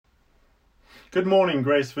Good morning,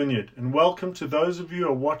 Grace Vineyard, and welcome to those of you who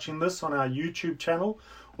are watching this on our YouTube channel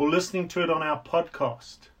or listening to it on our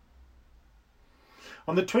podcast.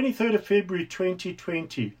 On the 23rd of February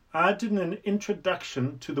 2020, I did an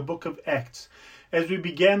introduction to the book of Acts as we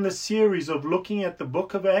began the series of looking at the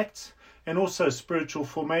book of Acts and also spiritual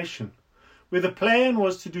formation, where the plan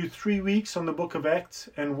was to do 3 weeks on the book of Acts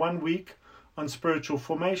and 1 week on spiritual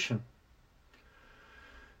formation.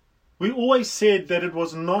 We always said that it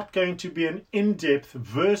was not going to be an in-depth,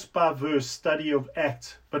 verse-by-verse study of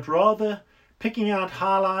Acts, but rather picking out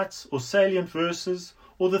highlights or salient verses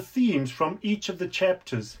or the themes from each of the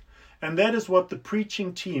chapters, and that is what the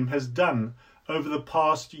preaching team has done over the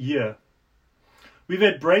past year. We've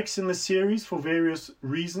had breaks in the series for various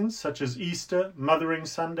reasons, such as Easter, Mothering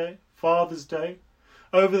Sunday, Father's Day,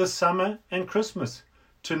 over the summer and Christmas,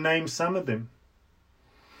 to name some of them.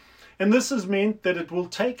 And this has meant that it will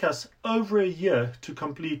take us over a year to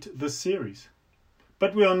complete this series.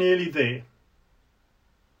 But we are nearly there.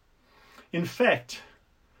 In fact,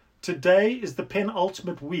 today is the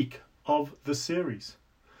penultimate week of the series.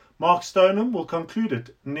 Mark Stoneham will conclude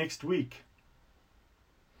it next week.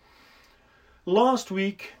 Last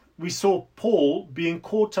week, we saw Paul being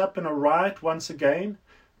caught up in a riot once again,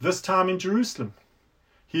 this time in Jerusalem.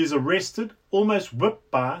 He is arrested, almost whipped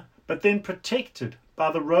by, but then protected by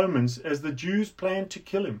the Romans as the Jews plan to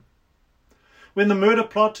kill him. When the murder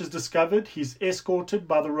plot is discovered, he's escorted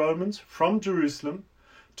by the Romans from Jerusalem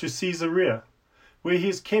to Caesarea, where he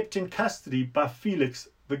is kept in custody by Felix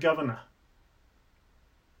the governor.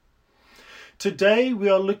 Today we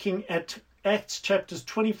are looking at Acts chapters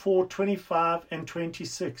 24, 25 and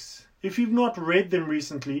 26. If you've not read them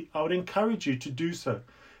recently, I would encourage you to do so,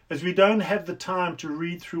 as we don't have the time to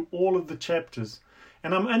read through all of the chapters,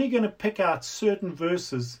 and I'm only going to pick out certain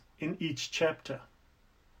verses in each chapter.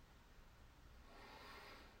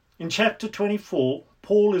 In chapter 24,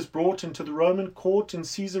 Paul is brought into the Roman court in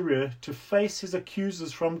Caesarea to face his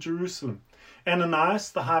accusers from Jerusalem,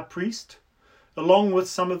 Ananias the high priest, along with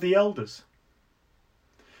some of the elders.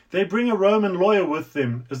 They bring a Roman lawyer with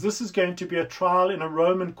them, as this is going to be a trial in a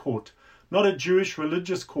Roman court, not a Jewish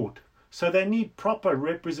religious court, so they need proper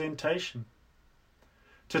representation.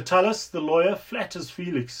 Tertullus, the lawyer, flatters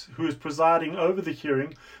Felix, who is presiding over the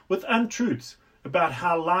hearing, with untruths about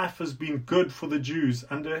how life has been good for the Jews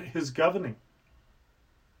under his governing.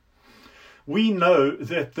 We know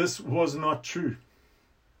that this was not true.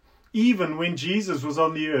 Even when Jesus was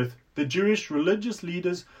on the earth, the Jewish religious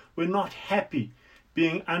leaders were not happy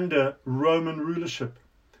being under Roman rulership.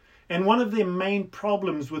 And one of their main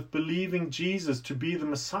problems with believing Jesus to be the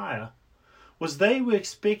Messiah was they were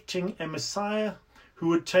expecting a Messiah who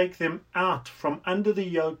would take them out from under the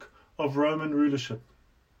yoke of Roman rulership.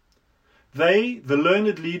 They, the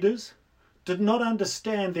learned leaders, did not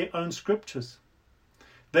understand their own scriptures.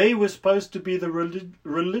 They were supposed to be the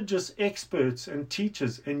religious experts and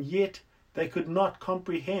teachers, and yet they could not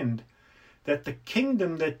comprehend that the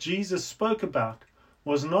kingdom that Jesus spoke about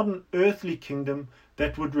was not an earthly kingdom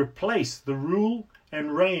that would replace the rule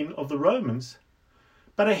and reign of the Romans,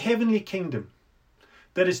 but a heavenly kingdom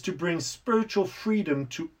that is to bring spiritual freedom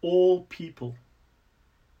to all people.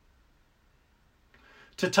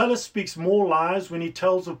 Tertullus speaks more lies when he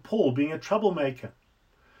tells of Paul being a troublemaker,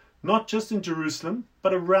 not just in Jerusalem,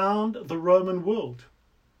 but around the Roman world.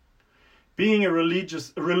 Being a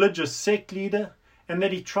religious sect leader, and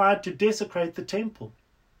that he tried to desecrate the temple.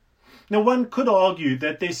 Now, one could argue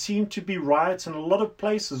that there seemed to be riots in a lot of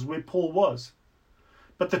places where Paul was.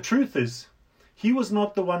 But the truth is, he was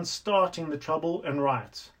not the one starting the trouble and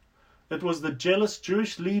riots. It was the jealous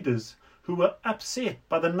Jewish leaders who were upset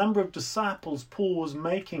by the number of disciples Paul was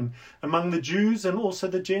making among the Jews and also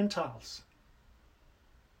the Gentiles.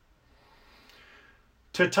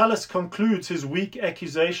 Tertullus concludes his weak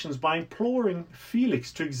accusations by imploring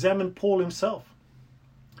Felix to examine Paul himself.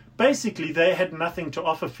 Basically, they had nothing to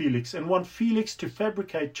offer Felix and want Felix to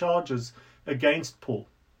fabricate charges against Paul.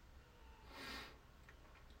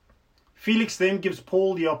 Felix then gives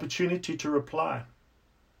Paul the opportunity to reply.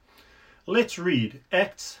 Let's read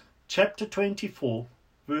Acts chapter 24,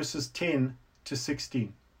 verses 10 to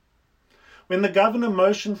 16. When the governor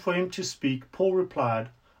motioned for him to speak, Paul replied,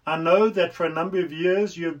 "I know that for a number of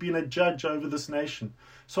years you have been a judge over this nation,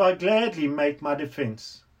 so I gladly make my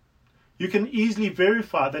defense. You can easily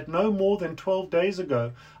verify that no more than 12 days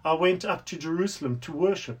ago I went up to Jerusalem to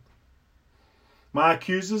worship. My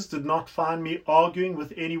accusers did not find me arguing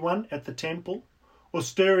with anyone at the temple or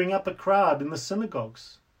stirring up a crowd in the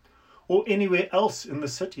synagogues or anywhere else in the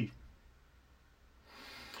city.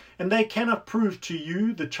 And they cannot prove to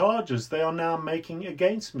you the charges they are now making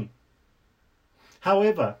against me.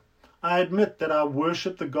 However, I admit that I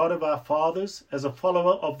worship the God of our fathers as a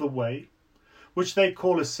follower of the way, which they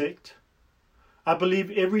call a sect. I believe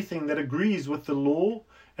everything that agrees with the law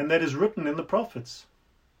and that is written in the prophets.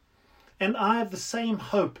 And I have the same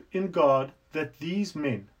hope in God that these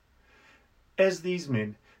men,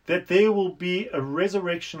 that there will be a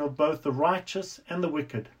resurrection of both the righteous and the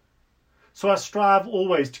wicked. So I strive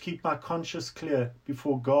always to keep my conscience clear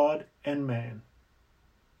before God and man.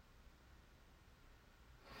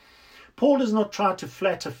 Paul does not try to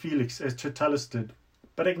flatter Felix as Tertullus did,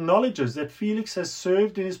 but acknowledges that Felix has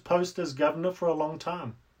served in his post as governor for a long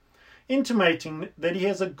time, intimating that he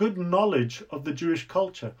has a good knowledge of the Jewish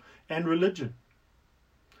culture and religion.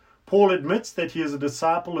 Paul admits that he is a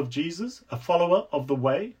disciple of Jesus, a follower of the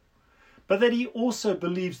way, but that he also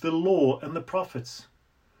believes the law and the prophets.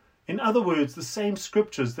 In other words, the same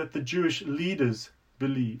scriptures that the Jewish leaders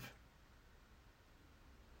believe.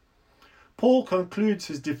 Paul concludes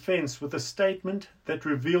his defense with a statement that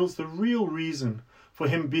reveals the real reason for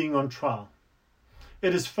him being on trial.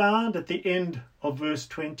 It is found at the end of verse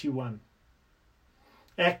 21.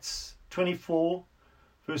 Acts 24,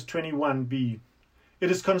 verse 21b. It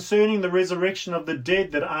is concerning the resurrection of the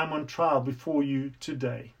dead that I am on trial before you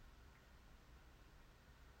today.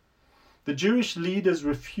 The Jewish leaders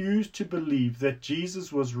refused to believe that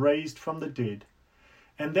Jesus was raised from the dead,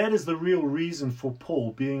 and that is the real reason for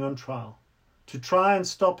Paul being on trial, to try and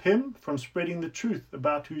stop him from spreading the truth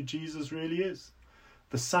about who Jesus really is,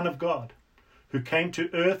 the Son of God, who came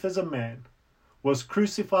to earth as a man, was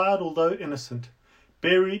crucified although innocent,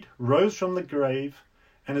 buried, rose from the grave,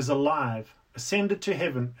 and is alive, ascended to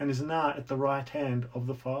heaven, and is now at the right hand of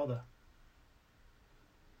the Father.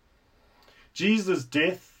 Jesus'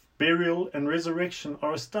 death, burial, and resurrection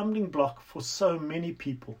are a stumbling block for so many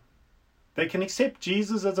people. They can accept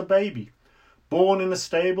Jesus as a baby, born in a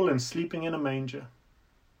stable and sleeping in a manger.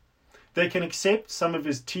 They can accept some of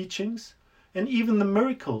his teachings and even the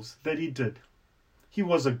miracles that he did. He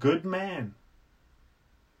was a good man.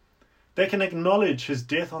 They can acknowledge his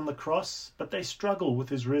death on the cross, but they struggle with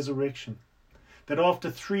his resurrection, that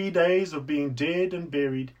after 3 days of being dead and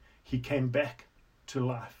buried, he came back to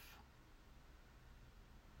life.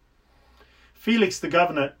 Felix the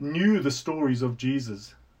governor knew the stories of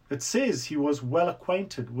Jesus. It says he was well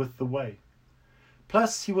acquainted with the way.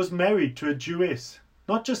 Plus, he was married to a Jewess,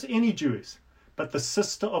 not just any Jewess, but the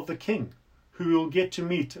sister of the king, who we'll get to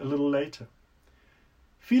meet a little later.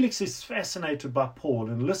 Felix is fascinated by Paul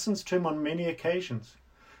and listens to him on many occasions.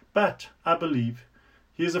 But, I believe,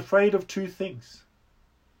 he is afraid of two things.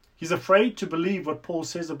 He's afraid to believe what Paul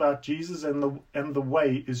says about Jesus and the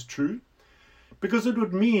way is true, because it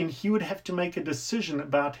would mean he would have to make a decision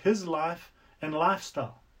about his life and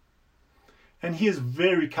lifestyle. And he is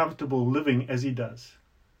very comfortable living as he does.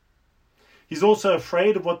 He's also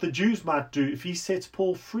afraid of what the Jews might do if he sets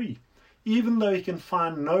Paul free, even though he can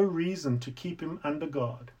find no reason to keep him under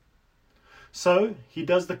guard. So he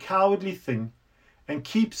does the cowardly thing and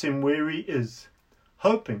keeps him where he is,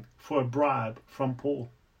 hoping for a bribe from Paul.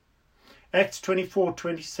 Acts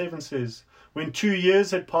 24:27 says, when 2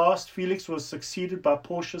 years had passed, Felix was succeeded by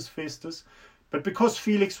Porcius Festus, but because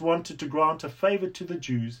Felix wanted to grant a favor to the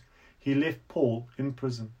Jews, he left Paul in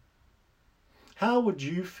prison. How would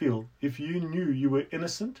you feel if you knew you were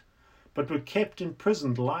innocent, but were kept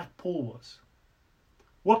imprisoned like Paul was?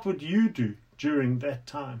 What would you do during that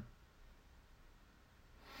time?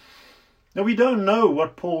 Now, we don't know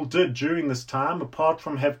what Paul did during this time, apart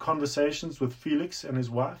from have conversations with Felix and his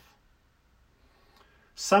wife.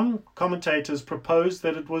 Some commentators propose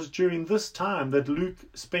that it was during this time that Luke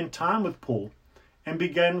spent time with Paul and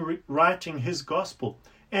began writing his gospel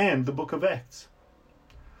and the book of Acts.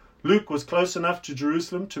 Luke was close enough to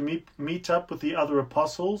Jerusalem to meet up with the other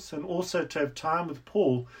apostles and also to have time with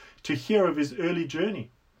Paul to hear of his early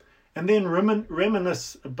journey, and then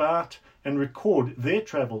reminisce about and record their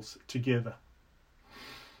travels together.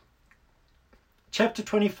 Chapter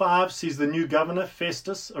 25 sees the new governor,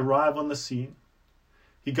 Festus, arrive on the scene.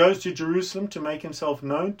 He goes to Jerusalem to make himself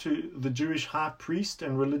known to the Jewish high priest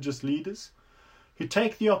and religious leaders, who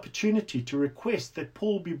take the opportunity to request that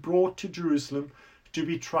Paul be brought to Jerusalem to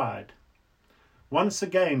be tried, once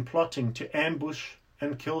again plotting to ambush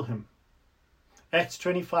and kill him. Acts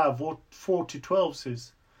 25:4-12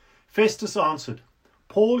 says, Festus answered,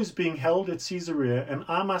 Paul is being held at Caesarea, and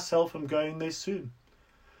I myself am going there soon.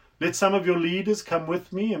 Let some of your leaders come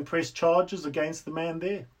with me and press charges against the man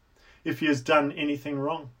there, if he has done anything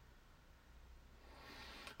wrong.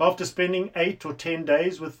 After spending 8 or 10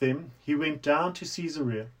 days with them, he went down to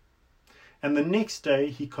Caesarea, and the next day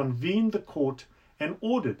he convened the court and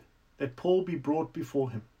ordered that Paul be brought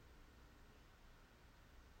before him.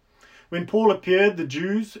 When Paul appeared, the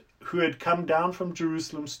Jews who had come down from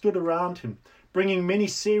Jerusalem stood around him, bringing many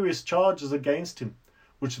serious charges against him,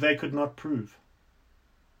 which they could not prove.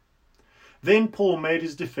 Then Paul made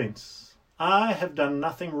his defense. I have done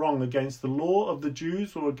nothing wrong against the law of the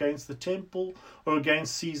Jews or against the temple or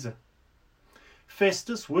against Caesar.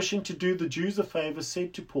 Festus, wishing to do the Jews a favor,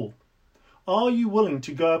 said to Paul, Are you willing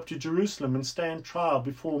to go up to Jerusalem and stand trial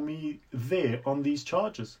before me there on these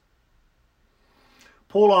charges?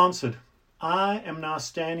 Paul answered, I am now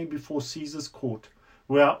standing before Caesar's court,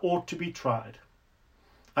 where I ought to be tried.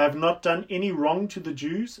 I have not done any wrong to the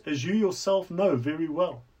Jews, as you yourself know very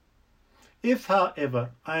well. If, however,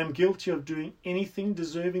 I am guilty of doing anything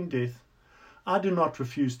deserving death, I do not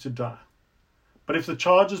refuse to die. But if the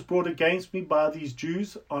charges brought against me by these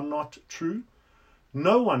Jews are not true,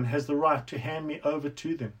 no one has the right to hand me over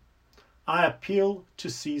to them. I appeal to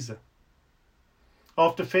Caesar.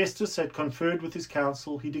 After Festus had conferred with his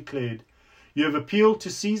council, he declared, You have appealed to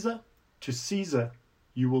Caesar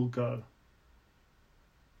you will go.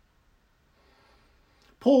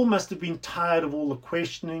 Paul must have been tired of all the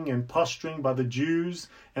questioning and posturing by the Jews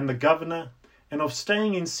and the governor, and of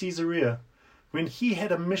staying in Caesarea when he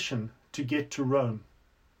had a mission to get to Rome.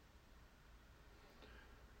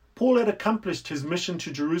 Paul had accomplished his mission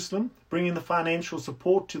to Jerusalem, bringing the financial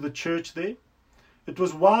support to the church there. It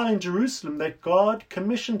was while in Jerusalem that God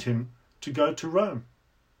commissioned him to go to Rome.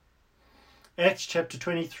 Acts chapter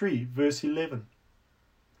 23, verse 11.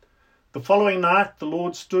 The following night the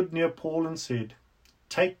Lord stood near Paul and said,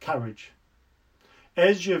 Take courage.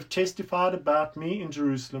 As you have testified about me in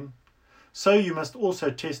Jerusalem, so you must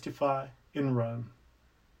also testify in Rome.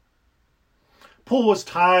 Paul was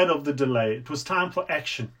tired of the delay. It was time for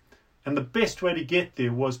action, and the best way to get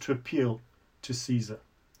there was to appeal to Caesar,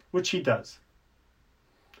 which he does.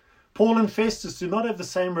 Paul and Festus do not have the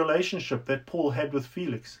same relationship that Paul had with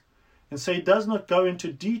Felix, and so he does not go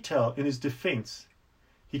into detail in his defense.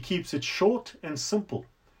 He keeps it short and simple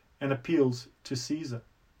and appeals to Caesar.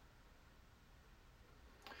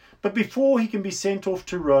 But before he can be sent off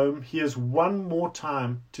to Rome, he has one more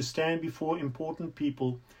time to stand before important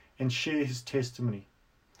people and share his testimony.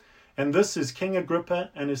 And this is King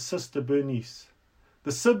Agrippa and his sister Bernice,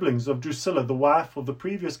 the siblings of Drusilla, the wife of the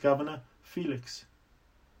previous governor, Felix.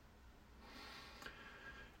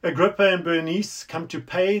 Agrippa and Bernice come to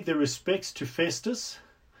pay their respects to Festus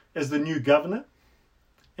as the new governor,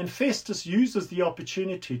 and Festus uses the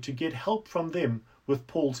opportunity to get help from them with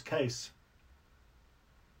Paul's case.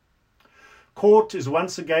 Court is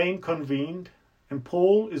once again convened, and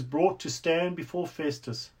Paul is brought to stand before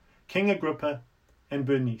Festus, King Agrippa, and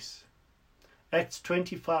Bernice. Acts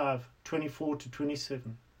 25,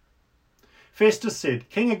 24-27. Festus said,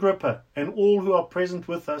 King Agrippa, and all who are present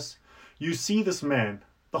with us, you see this man.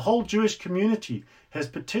 The whole Jewish community has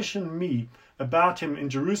petitioned me about him in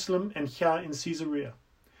Jerusalem and here in Caesarea,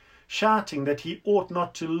 shouting that he ought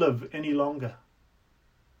not to live any longer.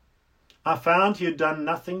 I found he had done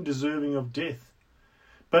nothing deserving of death,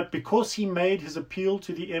 but because he made his appeal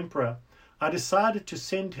to the emperor, I decided to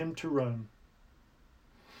send him to Rome.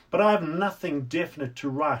 But I have nothing definite to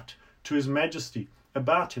write to His Majesty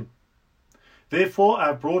about him. Therefore I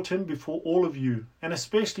have brought him before all of you, and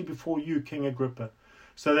especially before you, King Agrippa,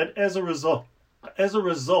 so that as a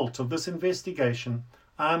result of this investigation,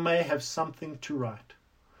 I may have something to write.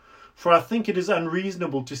 For I think it is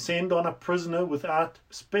unreasonable to send on a prisoner without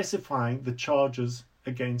specifying the charges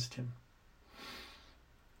against him.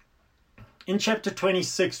 In chapter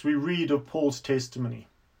 26, we read of Paul's testimony.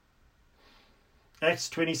 Acts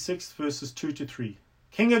 26, verses 2-3.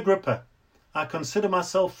 King Agrippa, I consider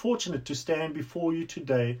myself fortunate to stand before you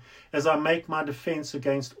today as I make my defense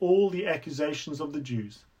against all the accusations of the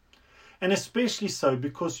Jews, and especially so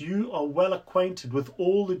because you are well acquainted with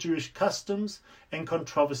all the Jewish customs and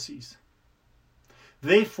controversies.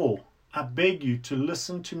 Therefore, I beg you to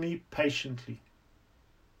listen to me patiently.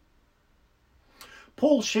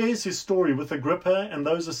 Paul shares his story with Agrippa and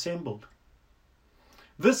those assembled.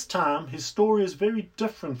 This time, his story is very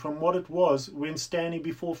different from what it was when standing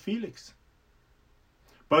before Felix.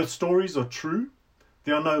 Both stories are true,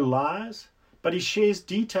 there are no lies, but he shares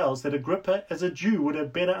details that Agrippa as a Jew would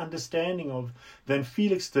have better understanding of than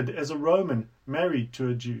Felix did as a Roman married to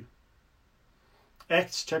a Jew.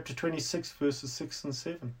 Acts chapter 26 verses 6 and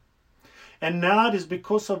 7. And now it is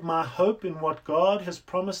because of my hope in what God has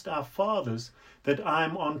promised our fathers that I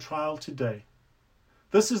am on trial today.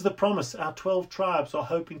 This is the promise our 12 tribes are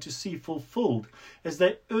hoping to see fulfilled as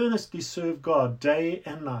they earnestly serve God day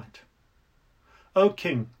and night. O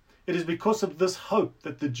King, it is because of this hope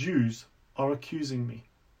that the Jews are accusing me.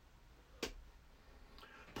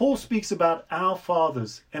 Paul speaks about our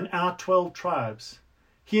fathers and our 12 tribes.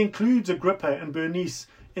 He includes Agrippa and Bernice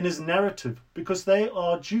in his narrative because they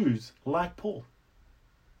are Jews like Paul.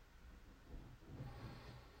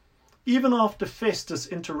 Even after Festus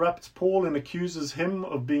interrupts Paul and accuses him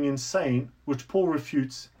of being insane, which Paul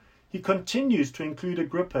refutes, he continues to include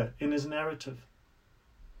Agrippa in his narrative.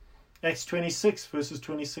 Acts 26 verses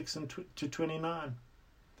 26 to 29.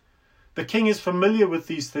 The king is familiar with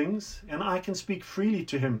these things, and I can speak freely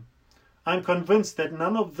to him. I am convinced that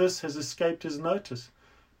none of this has escaped his notice,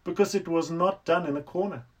 because it was not done in a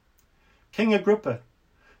corner. King Agrippa,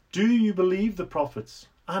 do you believe the prophets?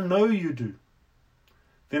 I know you do.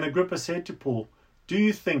 Then Agrippa said to Paul, do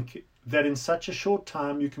you think that in such a short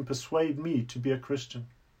time you can persuade me to be a Christian?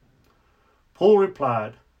 Paul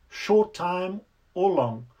replied, short time or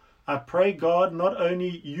long, I pray God not only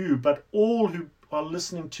you but all who are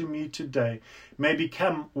listening to me today may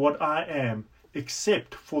become what I am,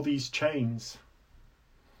 except for these chains.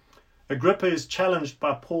 Agrippa is challenged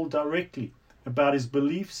by Paul directly about his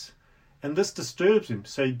beliefs, and this disturbs him,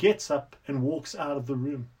 so he gets up and walks out of the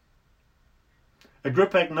room.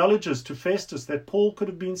 Agrippa acknowledges to Festus that Paul could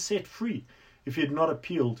have been set free if he had not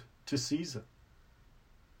appealed to Caesar.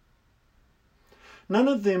 None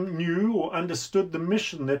of them knew or understood the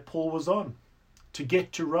mission that Paul was on, to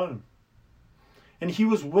get to Rome. And he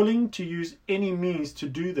was willing to use any means to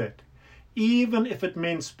do that, even if it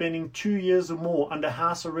meant spending 2 years or more under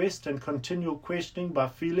house arrest and continual questioning by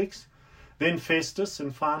Felix, then Festus,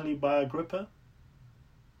 and finally by Agrippa.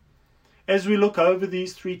 As we look over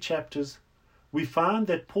these 3 chapters, we find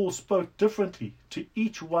that Paul spoke differently to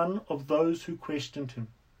each one of those who questioned him.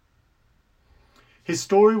 His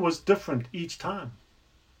story was different each time.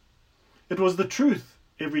 It was the truth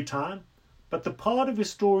every time, but the part of his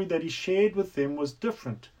story that he shared with them was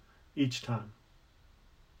different each time.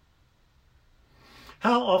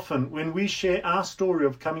 How often, when we share our story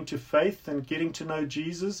of coming to faith and getting to know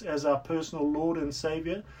Jesus as our personal Lord and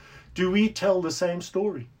Savior, do we tell the same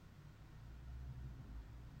story?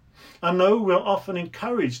 I know we're often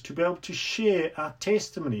encouraged to be able to share our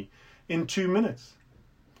testimony in 2 minutes.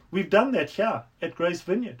 We've done that here at Grace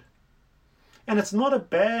Vineyard. And it's not a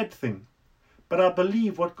bad thing. But I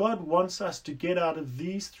believe what God wants us to get out of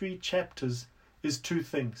these 3 chapters is 2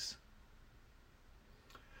 things.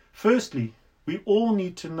 Firstly, we all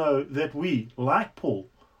need to know that we, like Paul,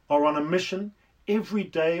 are on a mission every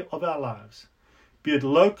day of our lives, be it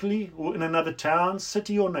locally or in another town,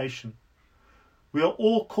 city or nation. We are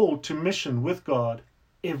all called to mission with God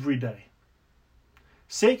every day.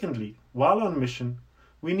 Secondly, while on mission,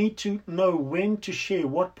 we need to know when to share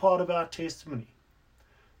what part of our testimony.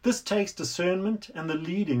 This takes discernment and the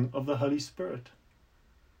leading of the Holy Spirit.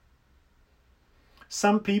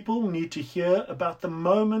 Some people need to hear about the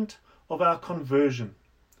moment of our conversion.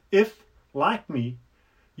 If, like me,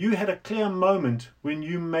 you had a clear moment when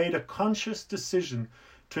you made a conscious decision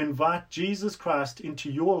to invite Jesus Christ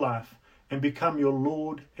into your life and become your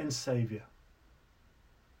Lord and Savior.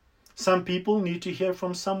 Some people need to hear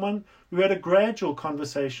from someone who had a gradual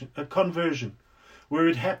conversion, where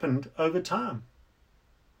it happened over time.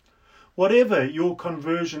 Whatever your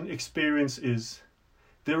conversion experience is,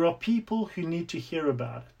 there are people who need to hear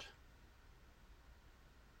about it.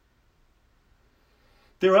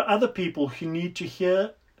 There are other people who need to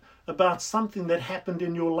hear about something that happened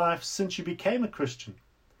in your life since you became a Christian,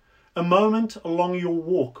 a moment along your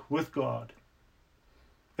walk with God.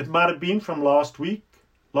 It might have been from last week,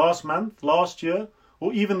 last month, last year,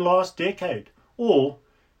 or even last decade, or,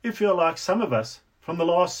 if you're like some of us, from the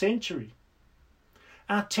last century.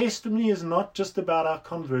 Our testimony is not just about our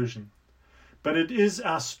conversion, but it is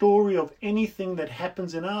our story of anything that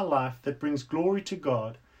happens in our life that brings glory to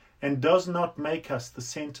God and does not make us the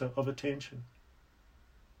center of attention.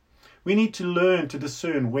 We need to learn to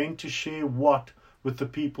discern when to share what with the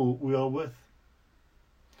people we are with.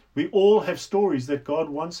 We all have stories that God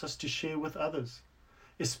wants us to share with others,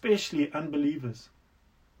 especially unbelievers.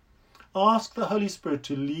 Ask the Holy Spirit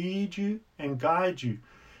to lead you and guide you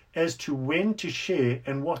as to when to share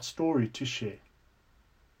and what story to share.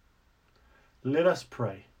 Let us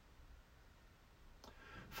pray.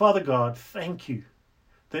 Father God, thank you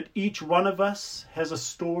that each one of us has a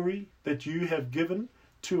story that you have given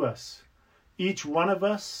to us. Each one of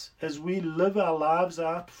us, as we live our lives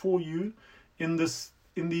out for you in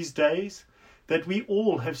these days, that we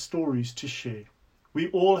all have stories to share. We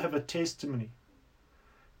all have a testimony.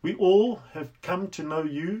 We all have come to know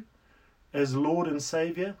you as Lord and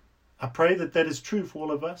Savior. I pray that that is true for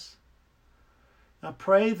all of us. I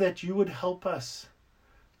pray that you would help us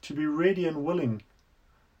to be ready and willing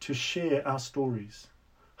to share our stories.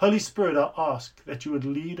 Holy Spirit, I ask that you would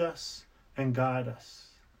lead us and guide us.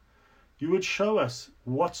 You would show us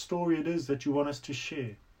what story it is that you want us to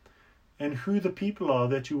share, and who the people are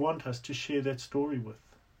that you want us to share that story with.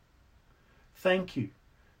 Thank you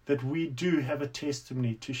that we do have a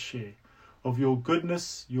testimony to share of your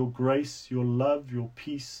goodness, your grace, your love, your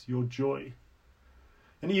peace, your joy.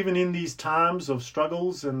 And even in these times of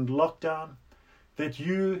struggles and lockdown, that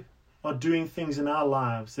you are doing things in our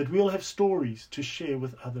lives, that we'll have stories to share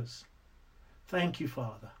with others. Thank you,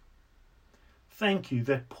 Father. Thank you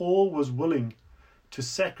that Paul was willing to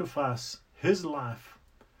sacrifice his life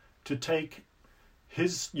to take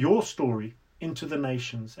your story into the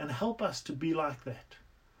nations, and help us to be like that.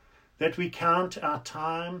 That we count our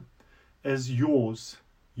time as yours.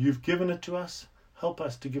 You've given it to us. Help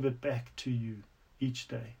us to give it back to you each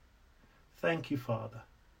day. Thank you, Father.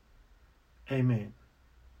 Amen.